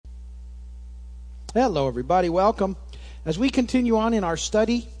Hello, everybody. Welcome. As we continue on in our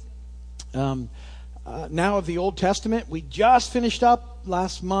study now of the Old Testament, we just finished up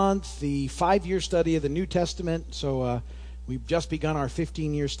last month the 5-year study of the New Testament. So we've just begun our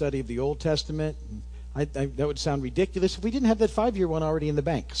 15-year study of the Old Testament. That would sound ridiculous if we didn't have that 5-year one already in the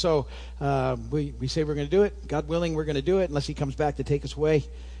bank. So we say we're going to do it. God willing, we're going to do it unless he comes back to take us away.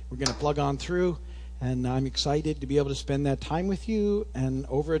 We're going to plug on through. And I'm excited to be able to spend that time with you and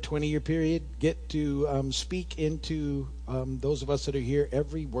over a 20-year period get to speak into those of us that are here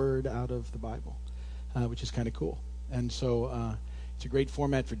every word out of the Bible, which is kind of cool. And so it's a great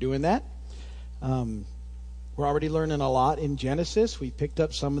format for doing that. We're already learning a lot in Genesis. We picked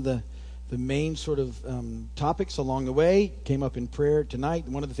up some of the main sort of topics along the way, came up in prayer tonight.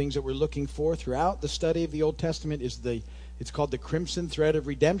 One of the things that we're looking for throughout the study of the Old Testament is it's called the crimson thread of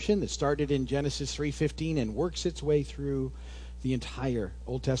redemption that started in Genesis 3:15 and works its way through the entire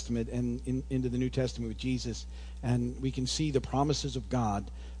Old Testament and into the New Testament with Jesus. And we can see the promises of God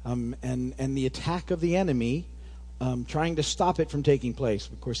and the attack of the enemy trying to stop it from taking place.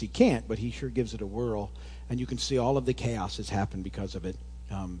 Of course, he can't, but he sure gives it a whirl. And you can see all of the chaos that's happened because of it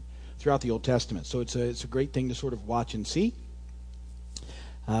throughout the Old Testament. So it's a great thing to sort of watch and see.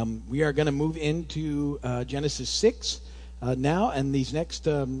 We are going to move into Genesis 6. Now, and these next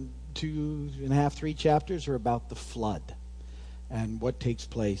 2.5, 3 chapters are about the flood and what takes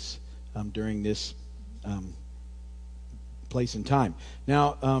place during this place and time.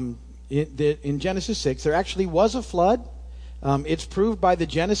 Now, in Genesis 6, there actually was a flood. It's proved by the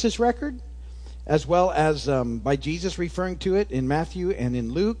Genesis record, as well as by Jesus referring to it in Matthew and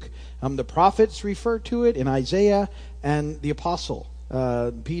in Luke. The prophets refer to it in Isaiah, and the apostle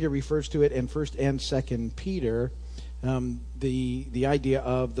Peter refers to it in 1st and 2nd Peter. The idea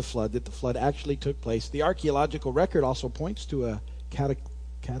of the flood, that the flood actually took place. The archaeological record also points to a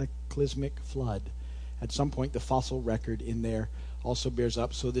cataclysmic flood. At some point, the fossil record in there also bears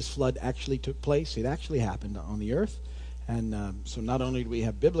up. So this flood actually took place. It actually happened on the earth. And so not only do we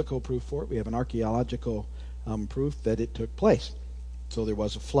have biblical proof for it, we have an archaeological proof that it took place. So there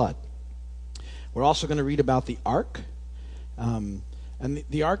was a flood. We're also going to read about the ark. And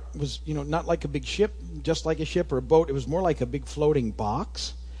the ark was, not like a big ship, just like a ship or a boat. It was more like a big floating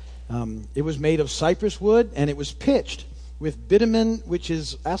box. It was made of cypress wood, and it was pitched with bitumen, which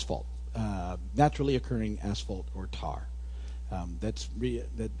is asphalt, naturally occurring asphalt or tar. That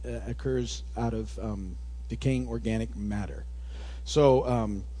occurs out of decaying organic matter.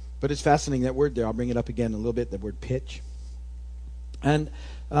 So, but it's fascinating, that word there. I'll bring it up again in a little bit, the word pitch. And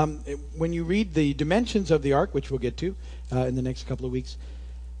when you read the dimensions of the ark, which we'll get to in the next couple of weeks,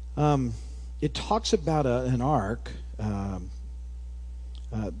 it talks about an ark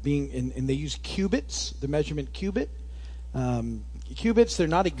being, and they use cubits, the measurement cubit. Cubits, they're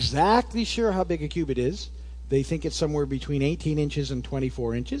not exactly sure how big a cubit is. They think it's somewhere between 18 inches and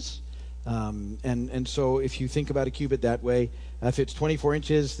 24 inches. And so if you think about a cubit that way, if it's 24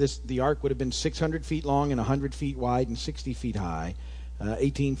 inches, the ark would have been 600 feet long and 100 feet wide and 60 feet high.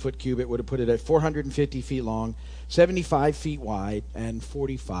 18-foot cubit would have put it at 450 feet long, 75 feet wide, and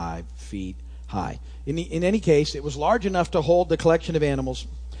 45 feet high. In any case, it was large enough to hold the collection of animals,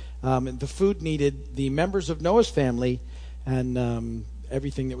 the food needed, the members of Noah's family, and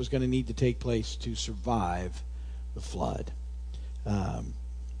everything that was going to need to take place to survive the flood.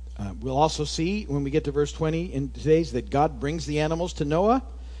 We'll also see when we get to verse 20 in today's that God brings the animals to Noah.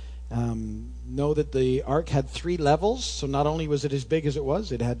 Know that the ark had 3 levels, so not only was it as big as it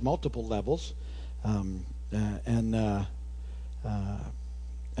was, it had multiple levels, and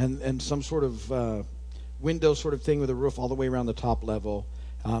some sort of window sort of thing with a roof all the way around the top level,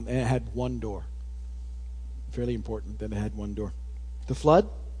 and it had one door. Fairly important that it had one door. The flood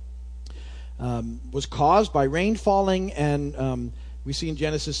was caused by rain falling, and we see in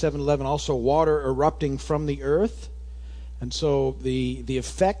Genesis 7:11 also water erupting from the earth. And so the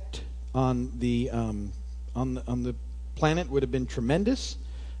effect on the planet would have been tremendous,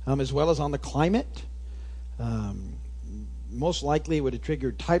 as well as on the climate. Most likely it would have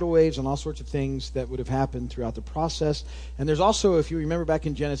triggered tidal waves and all sorts of things that would have happened throughout the process. And there's also, if you remember back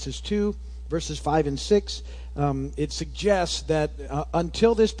in Genesis 2, verses 5 and 6, it suggests that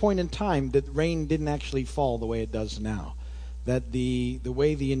until this point in time, that rain didn't actually fall the way it does now. That the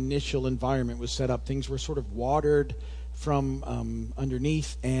way the initial environment was set up, things were sort of watered from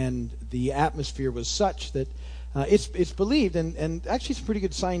underneath, and the atmosphere was such that it's believed, and actually some pretty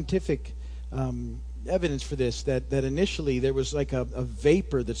good scientific evidence for this, that initially there was like a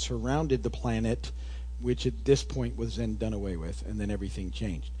vapor that surrounded the planet, which at this point was then done away with, and then everything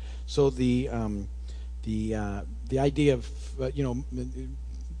changed. So the idea of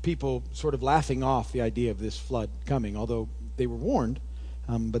people sort of laughing off the idea of this flood coming, although they were warned,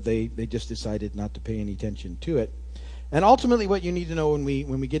 but they just decided not to pay any attention to it. And ultimately what you need to know when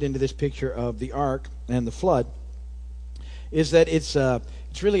we get into this picture of the ark and the flood is that it's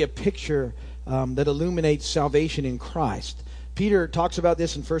really a picture that illuminates salvation in Christ. Peter talks about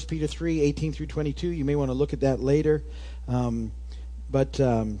this in 1 Peter 3, 18 through 22. You may want to look at that later. But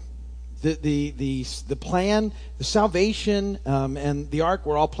the plan, the salvation, and the ark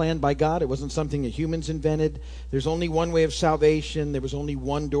were all planned by God. It wasn't something that humans invented. There's only one way of salvation. There was only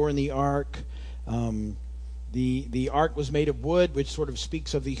one door in the ark. The ark was made of wood, which sort of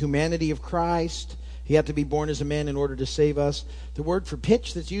speaks of the humanity of Christ. He had to be born as a man in order to save us. The word for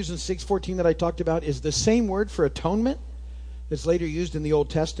pitch that's used in 6:14 that I talked about is the same word for atonement that's later used in the Old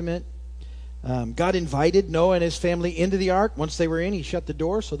Testament. God invited Noah and his family into the ark. Once they were in, he shut the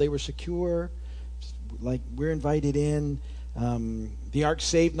door so they were secure. Like we're invited in. The ark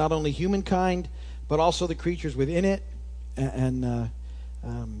saved not only humankind, but also the creatures within it. And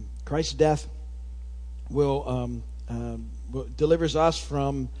Christ's death delivers us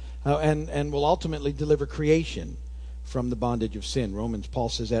from, and will ultimately deliver creation from the bondage of sin. Paul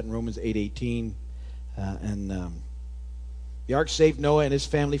says that in Romans 8:18. The ark saved Noah and his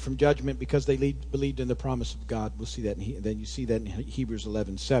family from judgment because they believed in the promise of God. We'll see that. Then you see that in Hebrews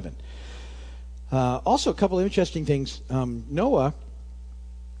 11:7. Also, a couple of interesting things. Noah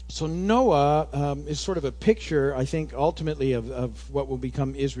is sort of a picture, I think, ultimately of what will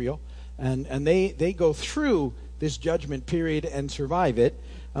become Israel. And they go through this judgment period and survive it.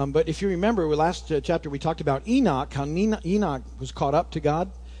 But if you remember, last chapter we talked about Enoch, how Enoch was caught up to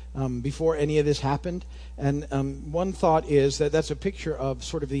God before any of this happened. And one thought is that that's a picture of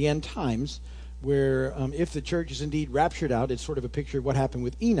sort of the end times, where if the church is indeed raptured out, it's sort of a picture of what happened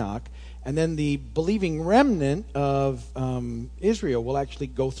with Enoch. And then the believing remnant of Israel will actually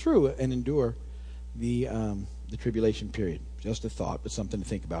go through and endure the tribulation period. Just a thought, but something to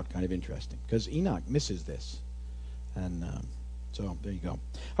think about, kind of interesting, because Enoch misses this. And so there you go.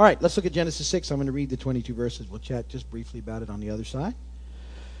 All right, let's look at Genesis 6. I'm going to read the 22 verses. We'll chat just briefly about it on the other side.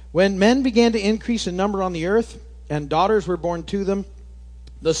 When men began to increase in number on the earth, and daughters were born to them,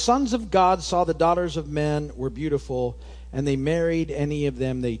 the sons of God saw the daughters of men were beautiful, and they married any of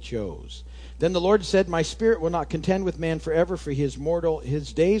them they chose. Then the Lord said, My spirit will not contend with man forever, for he is mortal.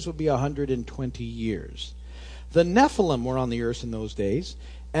 His days will be 120 years. The Nephilim were on the earth in those days,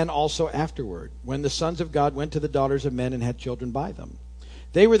 and also afterward, when the sons of God went to the daughters of men and had children by them.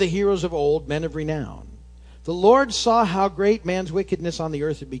 They were the heroes of old, men of renown. The Lord saw how great man's wickedness on the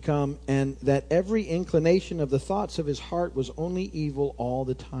earth had become, and that every inclination of the thoughts of his heart was only evil all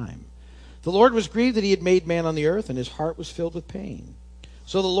the time. The Lord was grieved that he had made man on the earth, and his heart was filled with pain.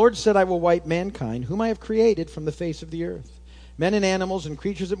 So the Lord said, I will wipe mankind, whom I have created, from the face of the earth, men and animals and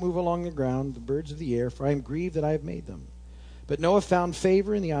creatures that move along the ground, the birds of the air, for I am grieved that I have made them. But Noah found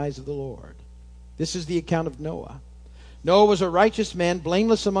favor in the eyes of the Lord. This is the account of Noah. Noah was a righteous man,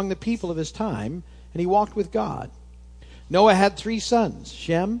 blameless among the people of his time, and he walked with God. Noah had 3 sons,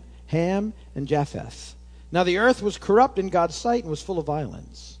 Shem, Ham, and Japheth. Now the earth was corrupt in God's sight and was full of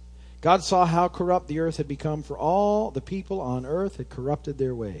violence. God saw how corrupt the earth had become, for all the people on earth had corrupted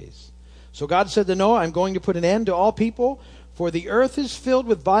their ways. So God said to Noah, I'm going to put an end to all people, for the earth is filled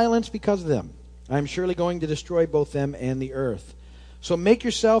with violence because of them. I am surely going to destroy both them and the earth. So make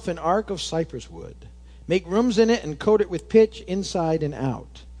yourself an ark of cypress wood. Make rooms in it and coat it with pitch inside and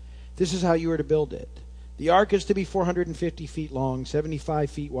out. This is how you are to build it. The ark is to be 450 feet long,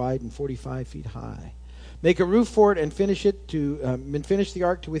 75 feet wide, and 45 feet high. Make a roof for it and finish the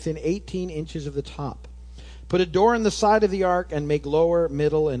ark to within 18 inches of the top. Put a door in the side of the ark and make lower,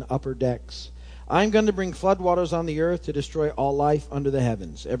 middle, and upper decks. I'm going to bring floodwaters on the earth to destroy all life under the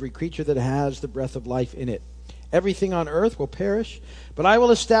heavens, every creature that has the breath of life in it. Everything on earth will perish, but I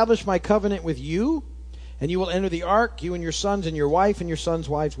will establish my covenant with you, and you will enter the ark, you and your sons and your wife and your sons'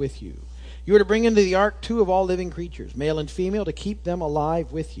 wives with you. You are to bring into the ark 2 of all living creatures, male and female, to keep them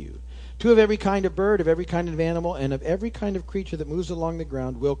alive with you. 2 of every kind of bird, of every kind of animal, and of every kind of creature that moves along the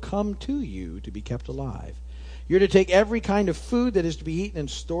ground will come to you to be kept alive. You're to take every kind of food that is to be eaten and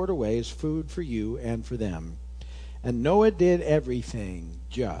stored away as food for you and for them. And Noah did everything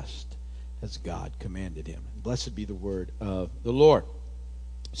just as God commanded him. Blessed be the word of the Lord.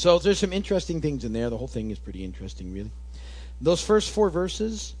 So there's some interesting things in there. The whole thing is pretty interesting, really. Those first 4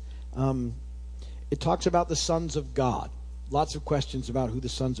 verses, it talks about the sons of God. Lots of questions about who the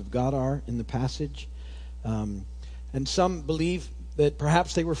sons of God are in the passage. And some believe that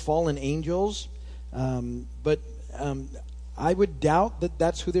perhaps they were fallen angels. But I would doubt that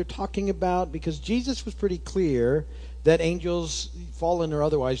that's who they're talking about, because Jesus was pretty clear that angels, fallen or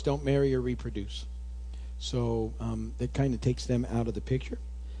otherwise, don't marry or reproduce. So that kind of takes them out of the picture.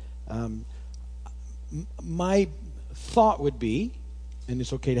 My thought would be, and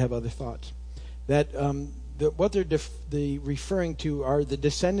it's okay to have other thoughts, that what they're referring to are the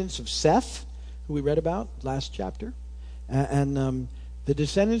descendants of Seth, who we read about last chapter, and the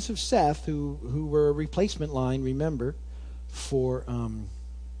descendants of Seth, who were a replacement line, remember, for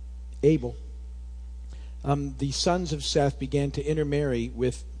Abel. The sons of Seth began to intermarry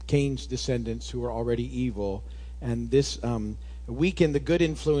with Cain's descendants, who were already evil, and this weakened the good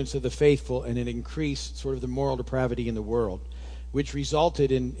influence of the faithful, and it increased sort of the moral depravity in the world, which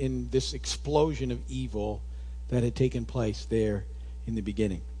resulted in this explosion of evil that had taken place there in the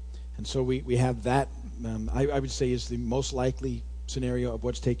beginning. And so we have that, I would say, is the most likely scenario of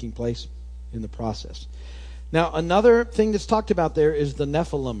what's taking place in the process. Now, another thing that's talked about there is the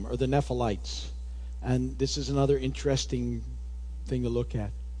Nephilim, or the Nephilites. And this is another interesting thing to look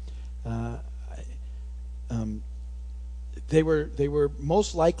at. They were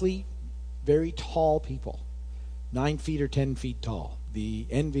most likely very tall people, 9 feet or 10 feet tall. The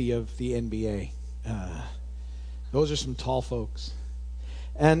envy of the NBA. Those are some tall folks.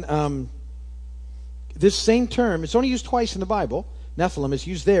 And this same term, it's only used twice in the Bible. Nephilim is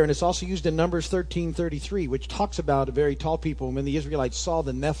used there, and it's also used in Numbers 13:33, which talks about a very tall people. And when the Israelites saw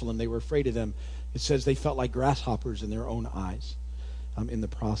the Nephilim, they were afraid of them. It says they felt like grasshoppers in their own eyes in the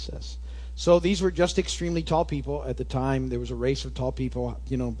process. So these were just extremely tall people at the time. There was a race of tall people.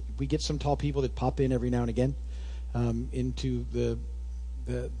 You know, we get some tall people that pop in every now and again into the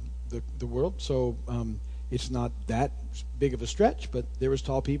world. So it's not that big of a stretch, but there was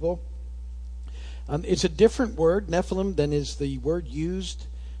tall people. It's a different word, Nephilim, than is the word used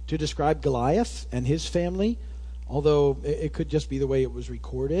to describe Goliath and his family. Although it could just be the way it was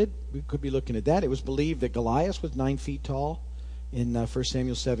recorded. We could be looking at that. It was believed that Goliath was 9 feet tall in 1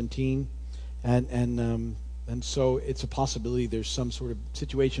 Samuel 17. And so it's a possibility there's some sort of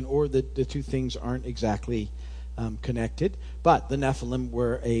situation, or that the two things aren't exactly connected. But the Nephilim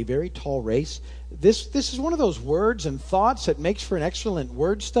were a very tall race. This is one of those words and thoughts that makes for an excellent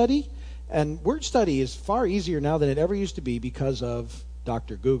word study. And word study is far easier now than it ever used to be because of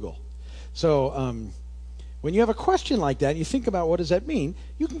Dr. Google. So when you have a question like that, and you think about what does that mean,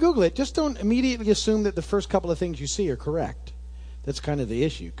 you can Google it. Just don't immediately assume that the first couple of things you see are correct. That's kind of the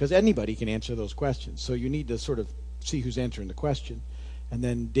issue, because anybody can answer those questions. So you need to sort of see who's answering the question, and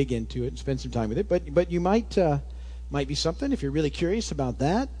then dig into it and spend some time with it. But you might be something, if you're really curious about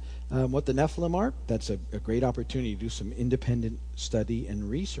that, what the Nephilim are. That's a great opportunity to do some independent study and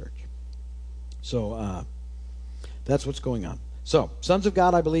research. So that's what's going on. So sons of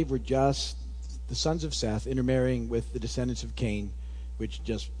God, I believe, were just the sons of Seth intermarrying with the descendants of Cain, which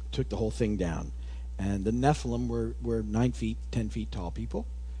just took the whole thing down. And the Nephilim were 9 feet, 10 feet tall people,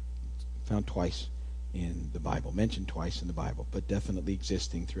 found twice in the Bible, mentioned twice in the Bible, but definitely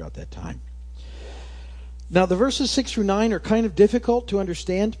existing throughout that time. Now, the verses 6 through 9 are kind of difficult to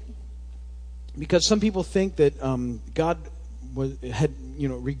understand, because some people think that God had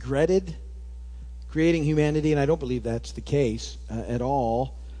regretted creating humanity, and I don't believe that's the case at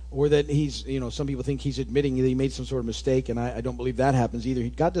all. Or that he's, some people think he's admitting that he made some sort of mistake, and I don't believe that happens either.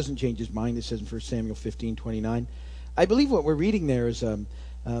 God doesn't change his mind, it says in 1 Samuel 15:29. I believe what we're reading there is a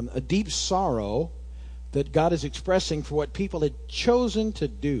deep sorrow that God is expressing for what people had chosen to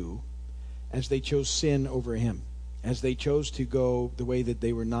do as they chose sin over him, as they chose to go the way that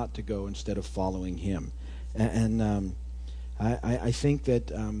they were not to go instead of following him. And I think that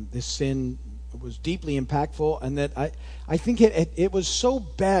this sin was deeply impactful, and that I think it was so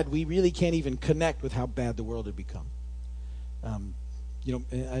bad we really can't even connect with how bad the world had become. I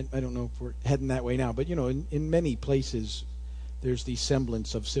don't know if we're heading that way now, but in many places there's the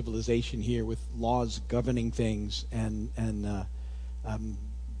semblance of civilization here, with laws governing things and the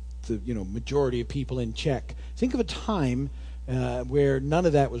majority of people in check. Think of a time where none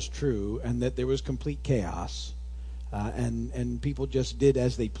of that was true, and that there was complete chaos, and people just did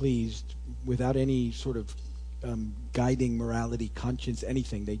as they pleased without any sort of guiding morality, conscience,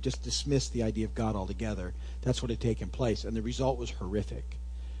 anything. They just dismissed the idea of God altogether. That's what had taken place, and the result was horrific.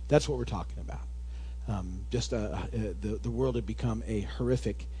 That's what we're talking about. The world had become a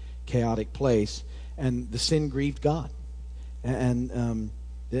horrific, chaotic place, and the sin grieved God, and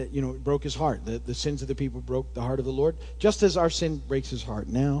it broke his heart. The sins of the people broke the heart of the Lord, just as our sin breaks his heart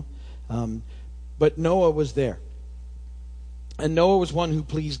now. But Noah was there, and Noah was one who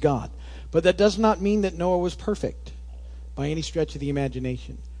pleased God. But that does not mean that Noah was perfect by any stretch of the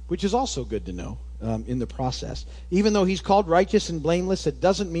imagination, which is also good to know. in the process. Even though he's called righteous and blameless, it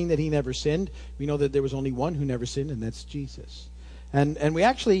doesn't mean that he never sinned. We know that there was only one who never sinned, and that's Jesus. And we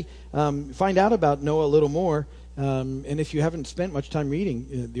actually find out about Noah a little more. And if you haven't spent much time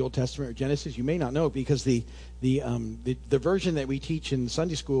reading the Old Testament or Genesis, you may not know, because the version that we teach in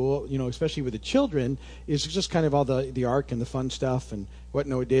Sunday school, especially with the children, is just kind of all the ark and the fun stuff and what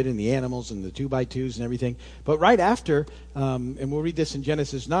Noah did and the animals and the 2x2s and everything. But right after, and we'll read this in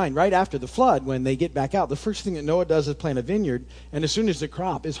Genesis 9, right after the flood, when they get back out, the first thing that Noah does is plant a vineyard. And as soon as the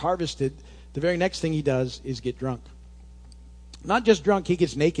crop is harvested, the very next thing he does is get drunk. Not just drunk, he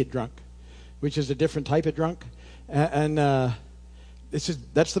gets naked drunk, which is a different type of drunk. And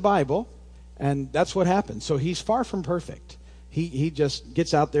that's the Bible, and that's what happens. So he's far from perfect. He just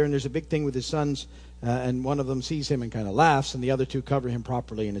gets out there, and there's a big thing with his sons, and one of them sees him and kind of laughs, and the other two cover him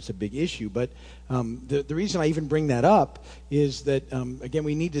properly, and it's a big issue. But the reason I even bring that up is that, again,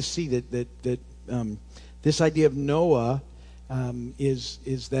 we need to see that this idea of Noah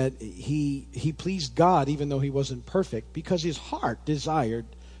is that he pleased God even though he wasn't perfect, because his heart desired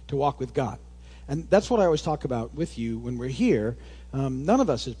to walk with God. And that's what I always talk about with you when we're here. None of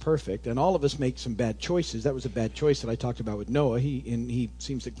us is perfect, and all of us make some bad choices. That was a bad choice that I talked about with Noah. He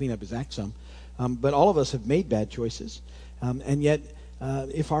seems to clean up his act some. But all of us have made bad choices. And yet,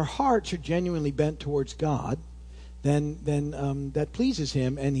 if our hearts are genuinely bent towards God, then that pleases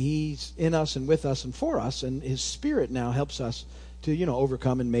him, and he's in us and with us and for us, and his Spirit now helps us to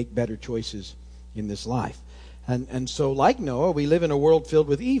overcome and make better choices in this life. And so, like Noah, we live in a world filled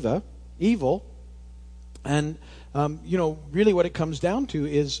with evil. And, really what it comes down to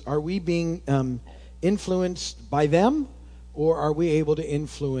is, are we being influenced by them, or are we able to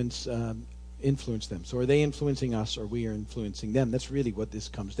influence them? So are they influencing us, or we are influencing them? That's really what this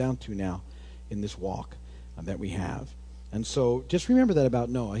comes down to now in this walk that we have. And so just remember that about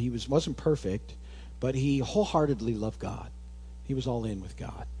Noah. He wasn't perfect, but he wholeheartedly loved God. He was all in with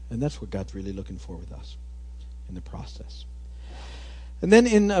God. And that's what God's really looking for with us in the process. And then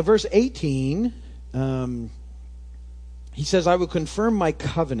in verse 18... he says, I will confirm my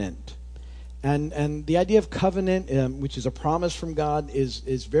covenant. And the idea of covenant, which is a promise from God,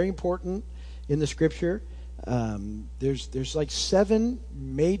 is very important in the Scripture. There's like 7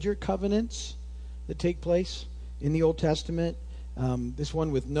 major covenants that take place in the Old Testament. This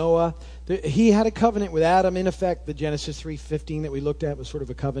one with Noah. He had a covenant with Adam. In effect, the Genesis 3:15 that we looked at was sort of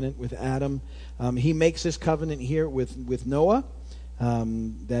a covenant with Adam. He makes this covenant here with Noah.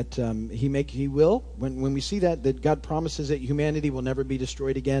 He will. When we see that God promises that humanity will never be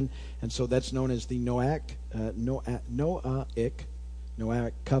destroyed again, and so that's known as the Noahic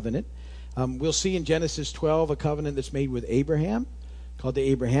covenant. We'll see in Genesis 12 a covenant that's made with Abraham, called the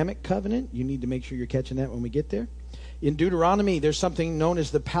Abrahamic covenant. You need to make sure you're catching that when we get there. In Deuteronomy, there's something known as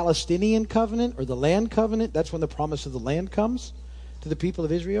the Palestinian covenant, or the land covenant. That's when the promise of the land comes to the people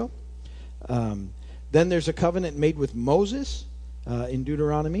of Israel. Then there's a covenant made with Moses in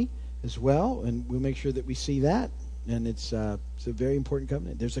Deuteronomy as well, and we'll make sure that we see that. And it's a very important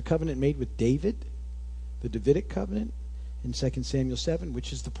covenant. There's a covenant made with David, the Davidic covenant in 2 Samuel 7,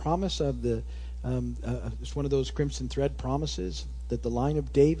 which is the promise of it's one of those crimson thread promises that the line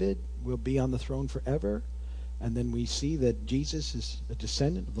of David will be on the throne forever. And then we see that Jesus is a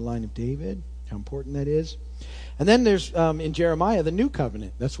descendant of the line of David, how important that is. And then there's, in Jeremiah, the new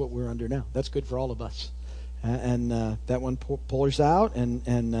covenant. That's what we're under now. That's good for all of us. And that one pours out,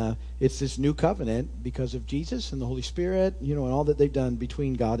 and it's this new covenant because of Jesus and the Holy Spirit, and all that they've done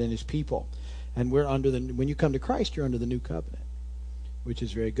between God and his people. And we're under when you come to Christ, you're under the new covenant, which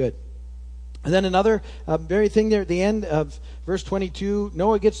is very good. And then another very thing there at the end of verse 22,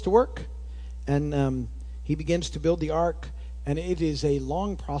 Noah gets to work, and he begins to build the ark, and it is a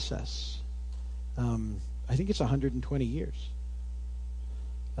long process. I think it's 120 years.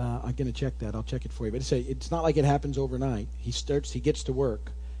 I'm going to check that. I'll check it for you. But it's not like it happens overnight. He gets to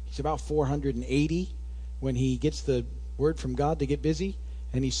work. He's about 480 when he gets the word from God to get busy,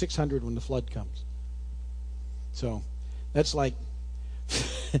 and he's 600 when the flood comes. So that's like,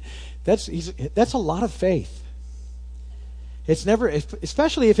 that's a lot of faith. It's never,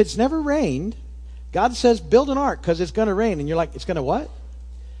 especially if it's never rained, God says, build an ark because it's going to rain. And you're like, it's going to what?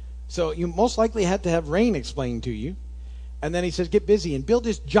 So you most likely had to have rain explained to you. And then he says, get busy and build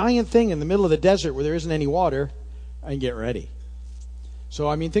this giant thing in the middle of the desert where there isn't any water and get ready. So,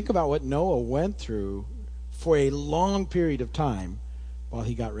 I mean, think about what Noah went through for a long period of time while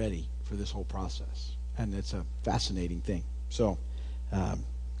he got ready for this whole process. And it's a fascinating thing. So,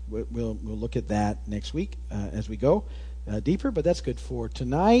 we'll look at that next week as we go deeper, but that's good for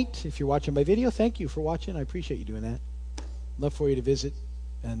tonight. If you're watching by video, thank you for watching. I appreciate you doing that. Love for you to visit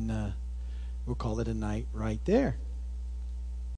and We'll call it a night right there.